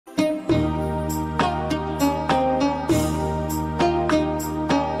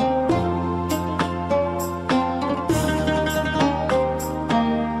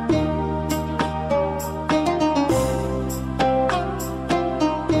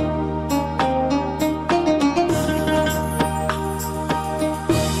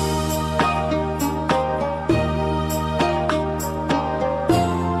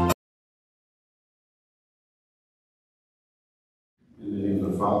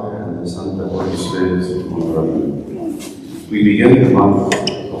Father, and the Son, and the Holy Spirit. Amen. We begin the month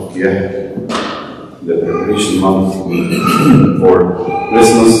of Yah, the preparation month for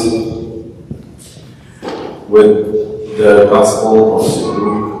Christmas, with the Gospel of St.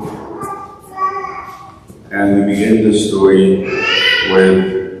 Luke, and we begin the story with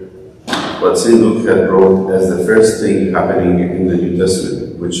what St. Luke had wrote as the first thing happening in the New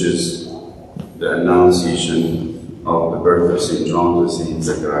Testament, which is the Annunciation of the birth of St. John to St.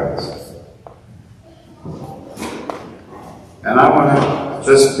 Zacharias. And I want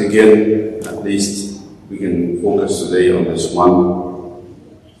to just begin, at least we can focus today on this one,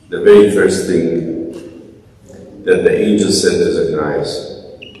 the very first thing that the angel said to Zacharias.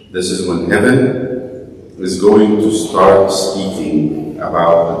 This is when heaven is going to start speaking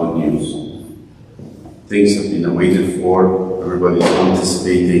about the good news. Things have been awaited for, everybody's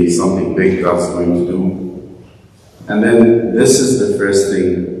anticipating something big God's going to do. And then this is the first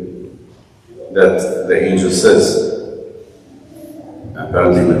thing that the angel says.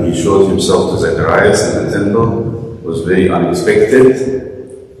 Apparently when he showed himself to Zacharias in the temple, it was very unexpected.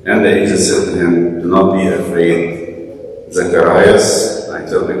 And the angel said to him, "Do not be afraid, Zacharias." I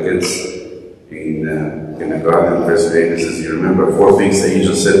tell the kids in kindergarten, first grade, this is, you remember 4 things the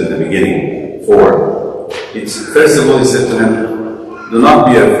angel said in the beginning. 4. First of all, he said to him, "Do not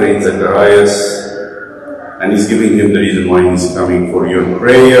be afraid, Zacharias." And he's giving him the reason why he's coming, for your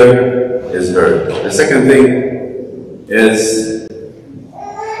prayer is heard. The second thing is,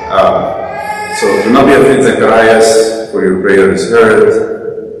 so do not be afraid, Zacharias, for your prayer is heard,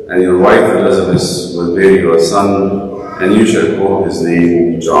 and your wife Elizabeth will bear you a son, and you shall call his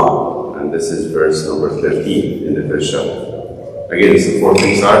name John. And this is verse number 13 in the first chapter. Again, the 4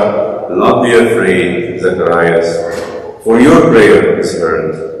 things are, do not be afraid, Zacharias, for your prayer is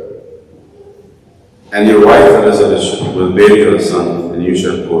heard. And your wife Elizabeth will bear you a son, and you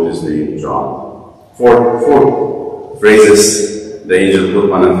shall call his name John. Four phrases the angel put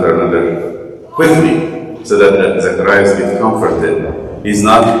one after another quickly, so that Zacharias gets comforted. He's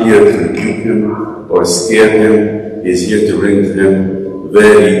not here to rebuke him or scare him. He's here to bring to him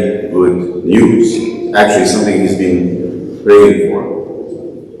very good news. Actually, something he's been praying for.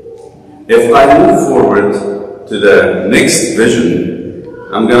 If I move forward to the next vision,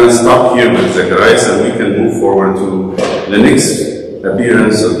 I'm going to stop here with Zacharias, and we can move forward to the next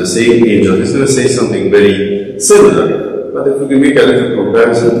appearance of the same angel. He's going to say something very similar, but if we can make a little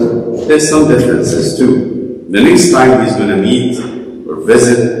comparison, there's some differences too. The next time he's going to meet or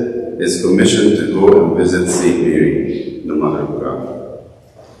visit, is commissioned to go and visit St. Mary, the Mother of God.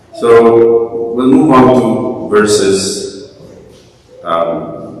 So we'll move on to verses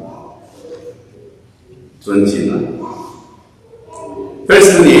 29.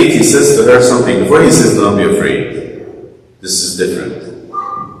 Verse 28, he says to her something. Before he says, "Do not be afraid," this is different.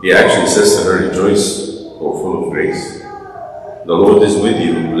 He actually says to her, "Rejoice, O full of grace. The Lord is with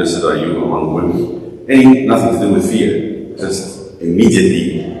you, blessed are you among women." Nothing to do with fear. Just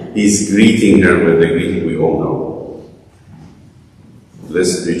immediately, he's greeting her with the greeting we all know.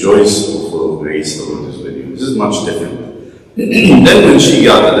 Blessed, rejoice, O full of grace, the Lord is with you. This is much different. Then when she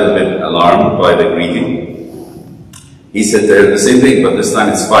got a little bit alarmed by the greeting, he said to her the same thing, but this time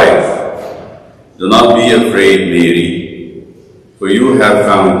it's 5. "Do not be afraid, Mary, for you have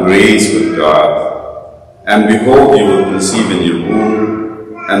found grace with God. And behold, you will conceive in your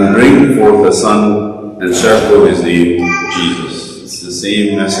womb, and bring forth a son, and shall call his name Jesus." It's the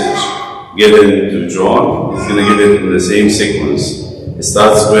same message given to John. He's going to give it in the same sequence. It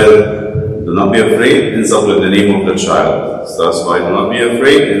starts with, "Do not be afraid," ends up with the name of the child. It starts by, "Do not be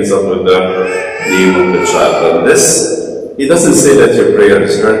afraid," ends up with the name of the child. But this, he doesn't say that your prayer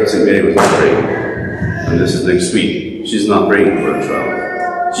is heard. St. Mary was not praying. And this is next week. She's not praying for a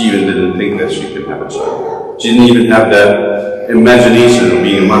child. She even didn't think that she could have a child. She didn't even have that imagination of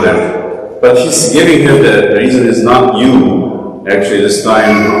being a mother. But he's giving her the reason is not you, actually this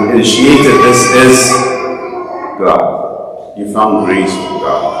time, who initiated this is God. You found grace with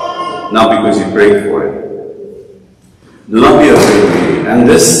God. Not because you prayed for it. Do not be afraid, Mary. And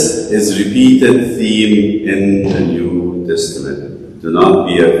this is repeated theme in the New Testament. Do not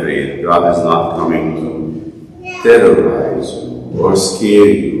be afraid. God is not coming to terrorize you or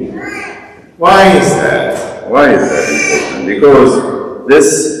scare you. Why is that? Why is that important? Because this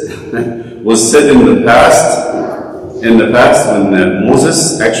was said in the past. In the past, when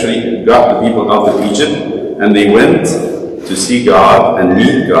Moses actually got the people out of Egypt, and they went to see God and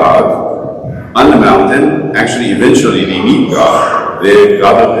meet God on the mountain. Actually, eventually they meet God, the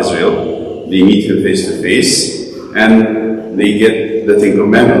God of Israel. They meet him face to face, and they get the Ten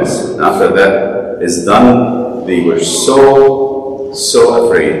Commandments. And after that is done, they were so so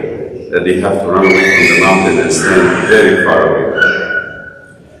afraid that they have to run away from the mountain and stand very far away.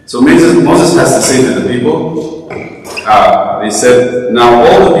 So Moses has to say to the people, they said, now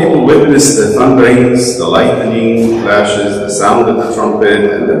all the people witnessed the thunderings, the lightning flashes, the sound of the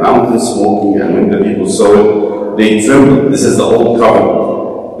trumpet, and the mountain smoking, and when the people saw it, they trembled. This is the old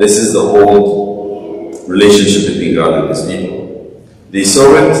covenant. This is the old relationship between God and His people. They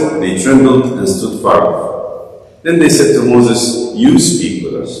saw it, they trembled, and stood far off. Then they said to Moses, you speak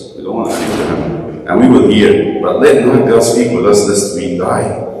with us. We don't want to speak to him, and we will hear, but let not God speak with us lest we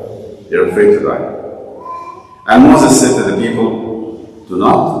die. They're afraid to die. And Moses said to the people, do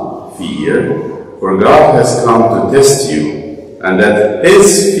not fear, for God has come to test you, and that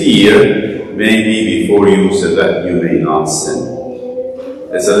His fear may be before you, so that you may not sin.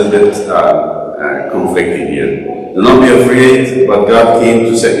 It's a little bit conflicting here. Do not be afraid, but God came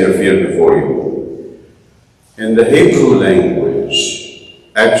to set your fear before you. In the Hebrew language,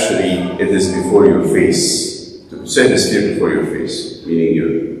 actually, it is before your face. To set His fear before your face, meaning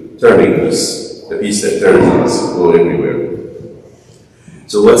you're turning this. The peace that turns go everywhere.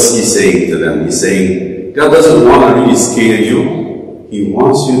 So what's He saying to them? He's saying, God doesn't want to really scare you. He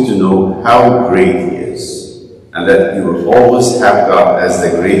wants you to know how great He is. And that you will always have God as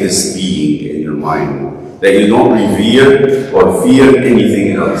the greatest being in your mind. That you don't revere or fear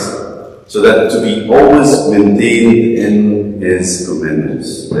anything else. So that to be always maintained in His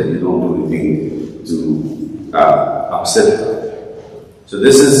commandments. That you don't do anything to upset God. So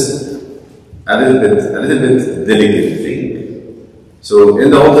this is a little bit delicate thing. So in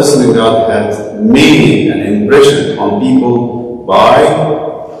the Old Testament, God had made an impression on people by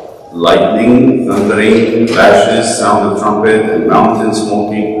lightning, thundering, flashes, sound of trumpet, and mountain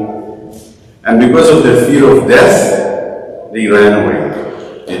smoking. And because of their fear of death, they ran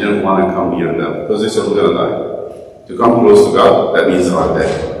away. They didn't want to come near them because they said, we're going to die. To come close to God, that means our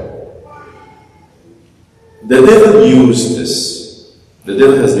death. The devil used this. The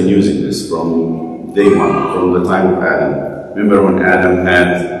devil has been using this from day one, from the time of Adam. Remember when Adam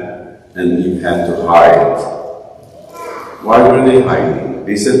and Eve had to hide. Why were they hiding?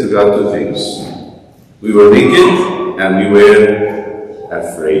 They said to God two things. We were naked and we were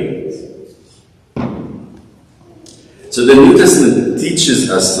afraid. So the New Testament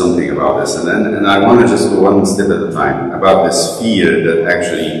teaches us something about this, and I want to just go one step at a time about this fear that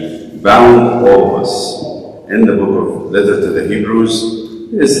actually bound all of us. In the book of Letter to the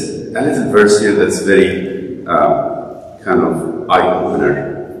Hebrews, there's a little verse here that's very kind of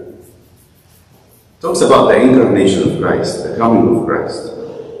eye-opener. Talks about the incarnation of Christ, the coming of Christ.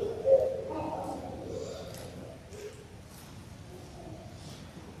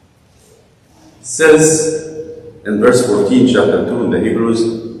 It says in verse 14, chapter 2 in the Hebrews,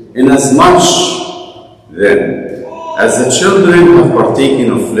 inasmuch then as the children have partaken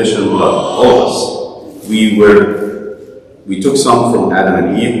of flesh and blood, all of us, we took some from Adam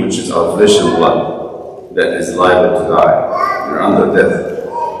and Eve, which is our flesh and blood, that is liable to die. We're under death.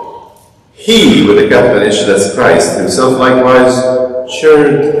 He, with a capital H, that's Christ, Himself likewise,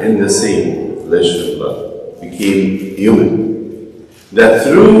 shared in the same flesh and blood, became human, that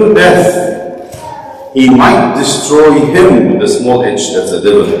through death He might destroy him, the small h, that's the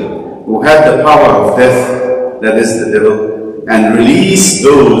devil, who had the power of death, that is the devil, and release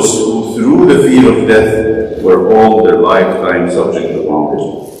those who through the fear of death were all their lifetime subject to bondage.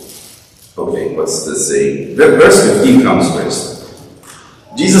 Okay, what's this saying? Verse 15 comes first.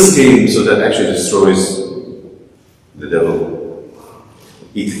 Jesus came so that actually destroys the devil.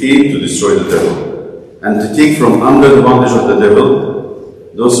 He came to destroy the devil and to take from under the bondage of the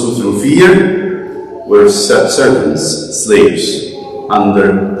devil those who through fear were servants, slaves,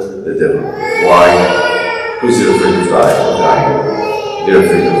 under the devil. Why? Because they're afraid of dying. They're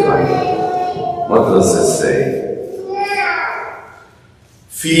afraid of dying. What does this say?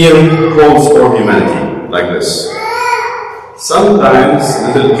 Fear calls for humanity, like this.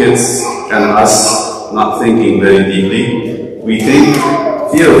 Sometimes little kids and us, not thinking very deeply, we think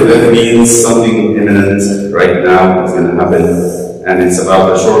fear of death means something imminent right now is going to happen, and it's about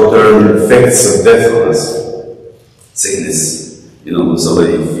the short-term effects of death on us. Sickness. You know, when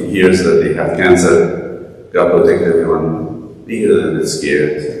somebody hears that they have cancer, God protect everyone. They get a little bit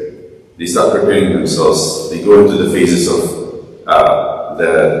scared. They start preparing themselves. They go into the phases of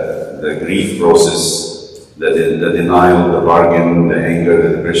the grief process, the denial, the bargain, the anger, the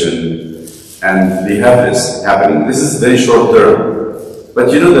depression, and they have this happening. This is very short term,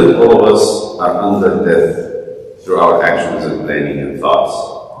 but you know that all of us are under death through our actions and planning and thoughts.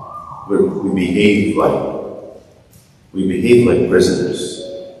 We behave like prisoners.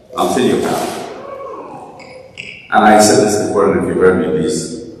 I'll tell you how. And I said this before, and if you heard me,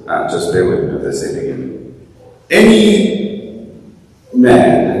 please just bear with me as I say it again. Any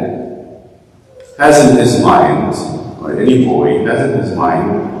man has in his mind, or any boy has in his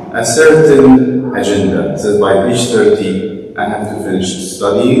mind, a certain agenda. It says by age 30, I have to finish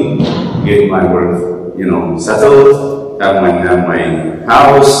studying, get my work, settled, have my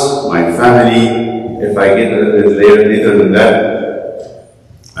house, my family. If I get a little bit later than that,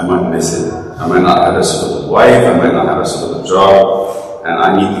 I might miss it. I might not have a suitable wife, I might not have a suitable job, and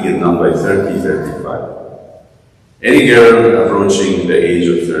I need to get done by 30, 35. Any girl approaching the age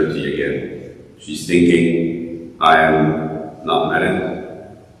of 30 again, she's thinking, I am not married.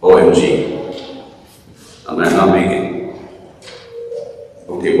 OMG, I might not make it.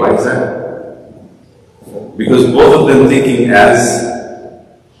 Okay, why is that? Because both of them thinking as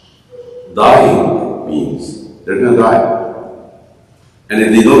dying means they're going to die. And if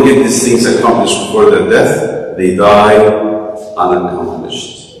they don't get these things accomplished before their death, they die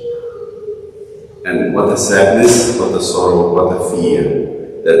unaccomplished. And what a sadness, what a sorrow, what a fear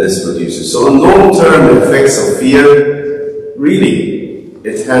that this produces. So long-term effects of fear, really,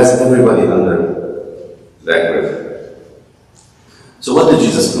 it has everybody under that grip. So what did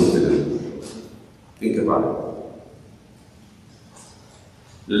Jesus come to do? Think about it.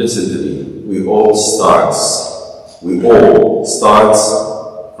 Listen to me. We all start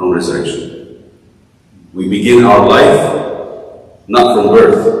from resurrection. We begin our life not from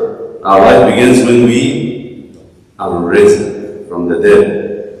birth. Our life begins when we are risen from the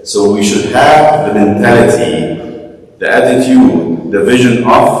dead. So we should have the mentality, the attitude, the vision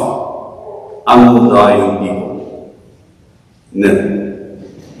of undying people. Never.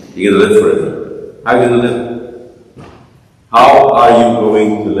 You're going to live forever. How are you going to live? How are you going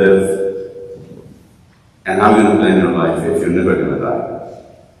to live? And how are you going to plan your life if you're never going to die?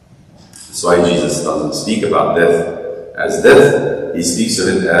 That's why Jesus doesn't speak about death as death. He speaks of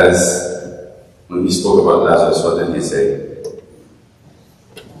it as, when he spoke about Lazarus, what did he say?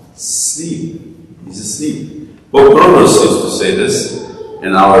 Sleep. He's asleep. Pope Pronos used to say this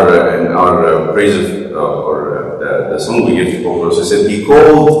in our praise of, the song we give to Pope Pronos. He said, he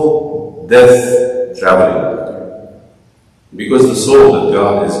called death traveling. Because the soul that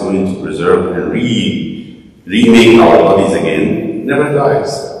God is going to preserve and remake our bodies again never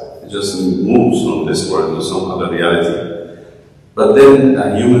dies. It just moves from this world to some other reality. But then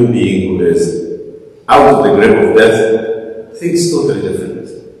a human being who is out of the grip of death thinks totally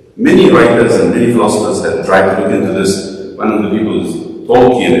different. Many writers and many philosophers have tried to look into this. One of the people is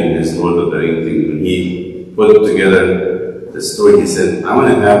Tolkien in his Lord of the Rings thing. When he put together the story, he said, I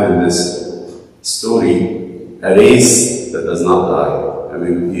want to have in this story a race that does not die. I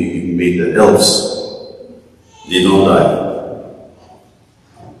mean, he made the elves. They don't die.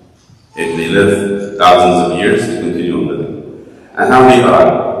 If they live thousands of years, they continue on living. And how they are,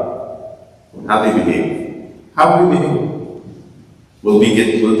 how they behave. How we behave. Will we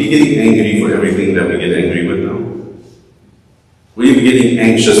be getting angry for everything that we get angry with now? Will we be getting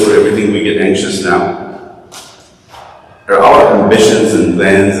anxious for everything we get anxious now? Are our ambitions and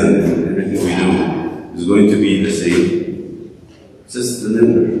plans and everything we do is going to be the same? Just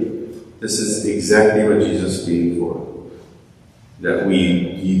remember, this is exactly what Jesus came for. That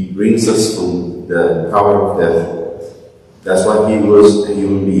He brings us from the power of death. That's why He was a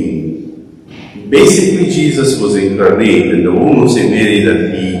human being. Basically, Jesus was incarnate in the womb of St. Mary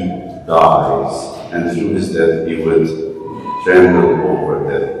that He dies. And through His death, He would tremble over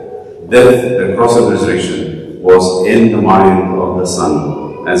death. Death, the cross of resurrection, was in the mind of the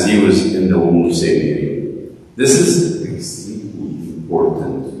Son as He was in the womb of St. Mary. This is extremely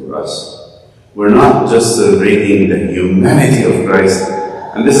important for us. We're not just celebrating the humanity of Christ.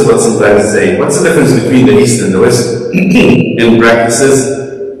 And this is what sometimes I say, what's the difference between the East and the West in practices?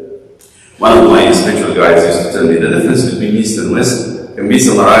 One of my spiritual guides used to tell me the difference between East and West can be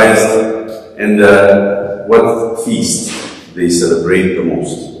summarized in what feast they celebrate the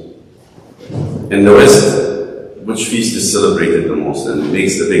most. In the West, which feast is celebrated the most and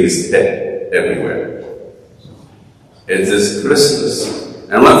makes the biggest hit everywhere? It is Christmas.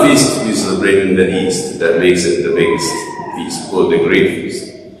 And what feast do you celebrate in the East that makes it the biggest feast, called the Great Feast?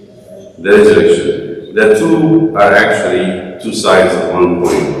 The Resurrection. The two are actually two sides of one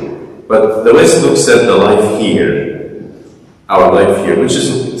coin. But the West looks at the life here, our life here, which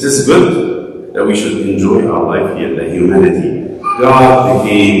is good, that we should enjoy our life here, the humanity. God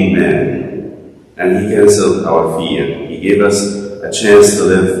became man, and He cancelled our fear. He gave us a chance to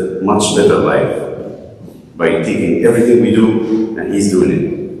live much better life by taking everything we do, and He's doing it.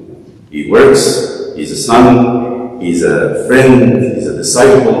 He works, He's a son, He's a friend, He's a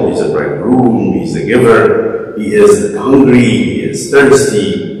disciple, He's a bridegroom, He's a giver, he is hungry, he is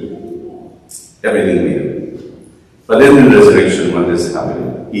thirsty, everything we do. But then in resurrection, what is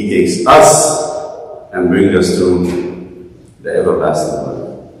happening? He takes us and brings us to the everlasting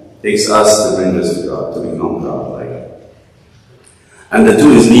life. Takes us to bring us to God, to become God-like. And the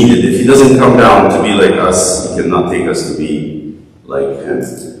two is needed. If he doesn't come down to be like us, he cannot take us to be like him.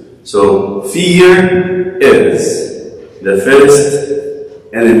 So fear is the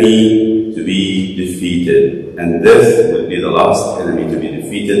first enemy to be defeated, and death will be the last enemy to be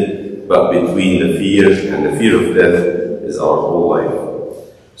defeated. But between the fear and the fear of death is our whole life.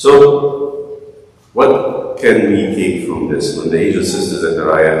 So what can we take from this? When the angel says to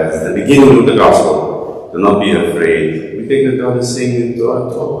Zechariah, as the beginning of the gospel, do not be afraid, we think that God is saying it to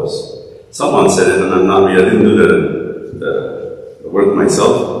all of us. Someone said it, and I didn't do the work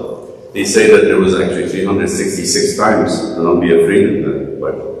myself. They say that there was actually 366 times, do not be afraid in the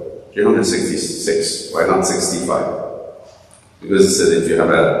Bible. 366, why not 65? Because it said if you have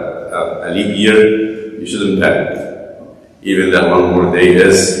a leap year, you shouldn't panic. Even that one more day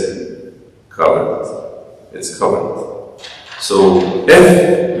is covered. It's covered. So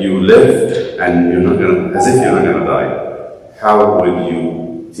if you live and you're not gonna, as if you're not gonna die, how would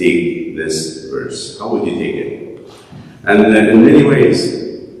you take this verse? How would you take it? And in many ways,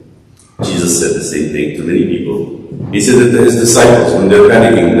 Jesus said the same thing to many people. He said that to his disciples, when they're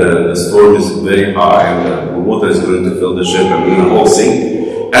panicking, the storm is very high and the water is going to fill the ship and we're going to all sink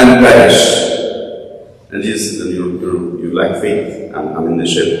and perish. And Jesus said, you lack faith. I'm in the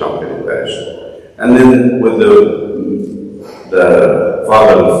ship, how can it perish? And then with the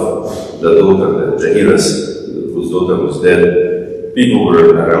father of the daughter, Jairus, whose daughter was dead, people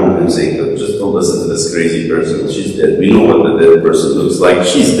were around him saying, just don't listen to this crazy person, she's dead. We know what the dead person looks like,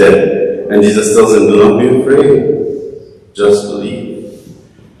 she's dead. And Jesus tells them, do not be afraid, just believe.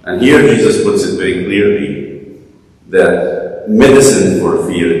 And here Jesus puts it very clearly that medicine for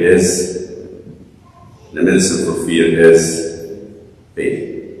fear is faith.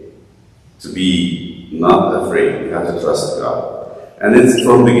 To be not afraid, you have to trust God. And it's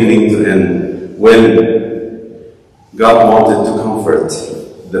from beginning to end. When God wanted to comfort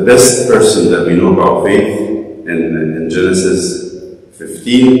the best person that we know about faith, in Genesis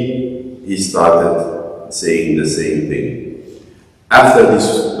 15, he started saying the same thing. After this,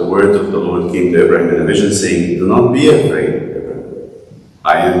 the word of the Lord came to Abraham in a vision saying, do not be afraid, Abraham.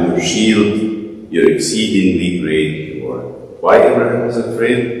 I am your shield, your exceedingly great reward. Why Abraham was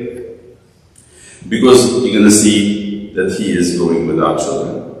afraid? Because you're going to see that he is going without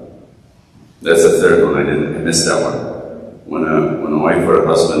children. That's the third one. I missed that one. When a wife or a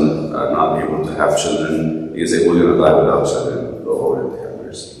husband are not able to have children, you say, we're going to die without children. Lord, have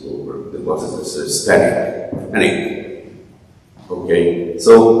mercy. What is this? It's panic. Okay,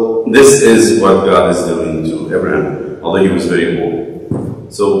 so this is what God is doing to Abraham, although he was very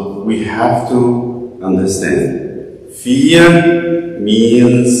bold. So we have to understand, fear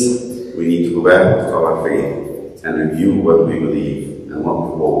means we need to go back to our faith and review what we believe and what we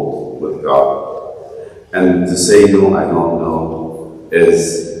hold with God. And to say, no, I don't know,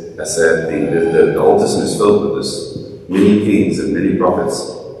 is a sad thing. The Old Testament is filled with this. Many kings and many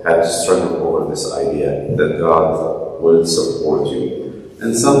prophets had to struggle over this idea that God will support you.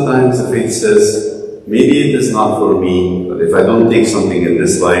 And sometimes the faith says, maybe it is not for me, but if I don't take something in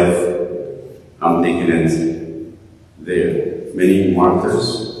this life, I'm taking it there. Many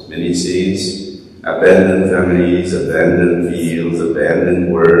martyrs, many saints, abandoned families, abandoned fields,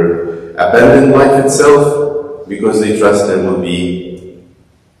 abandoned work, abandoned life itself, because they trust there will be,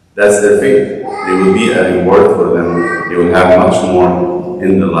 that's their faith. There will be a reward for them. They will have much more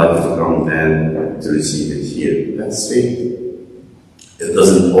in the life to come than to receive it here. That's faith. It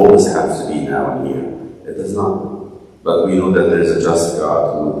doesn't always have to be now and here. It does not. But we know that there is a just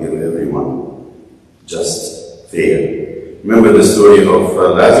God who will give everyone just fair. Remember the story of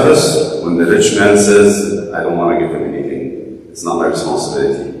Lazarus, when the rich man says, I don't want to give him anything. It's not my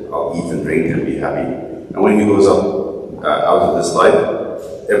responsibility. I'll eat and drink and be happy. And when he goes up out of this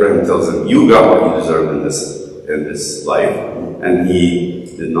life, Abraham tells him, you got what you deserve in this life, and he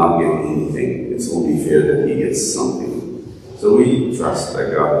did not get anything. It's only fair that he gets something. So we trust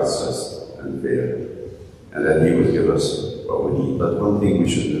that God is just and fair, and that he will give us what we need. But one thing we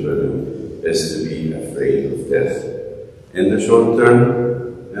should never do is to be afraid of death, in the short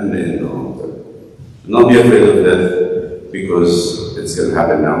term and in the long term. Not be afraid of death because it's going to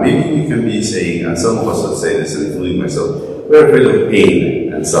happen now. Maybe we can be saying, and some of us will say this, including myself, we're afraid of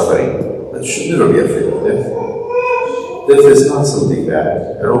pain and suffering, but you should never be afraid of death. Death is not something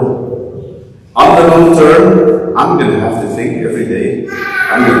bad at all. On the long term, I'm going to have to think every day,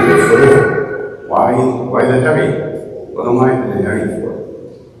 I'm going to live forever. Why the hurry? What am I in a hurry for?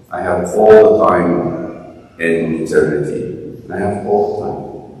 I have all the time in eternity. I have all the time.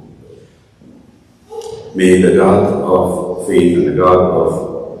 May the God of faith and the God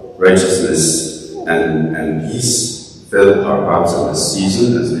of righteousness and peace fill our hearts in this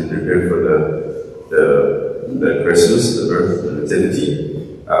season as we prepare for the Christmas, the birth, the nativity,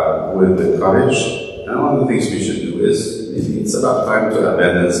 with the courage. And one of the things we should do is, maybe it's about time to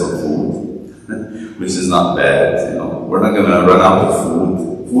abandon some food, which is not bad. We're not going to run out of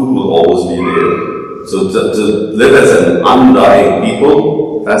food. Food will always be there. So to live as an undying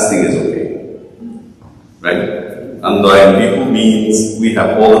people, fasting is okay. Right? Undying people means we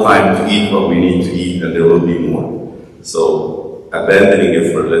have all the time to eat what we need to eat, and there will be more. So abandoning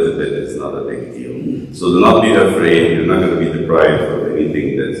it for a little bit is not a big deal. So do not be afraid. You're not going to be deprived of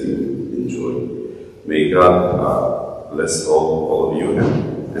anything that you enjoy. May God bless all of you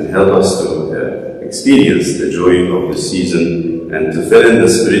and help us to experience the joy of the season and to fill in the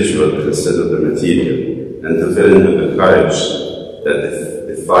spiritual instead of the material, and to fill in with the courage that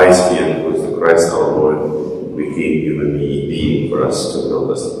defies fear, because the Christ our Lord became human being for us to help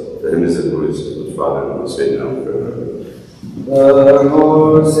us. For him is the glory to the Father, and the Son, and forever. The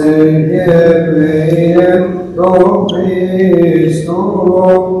Lord send him,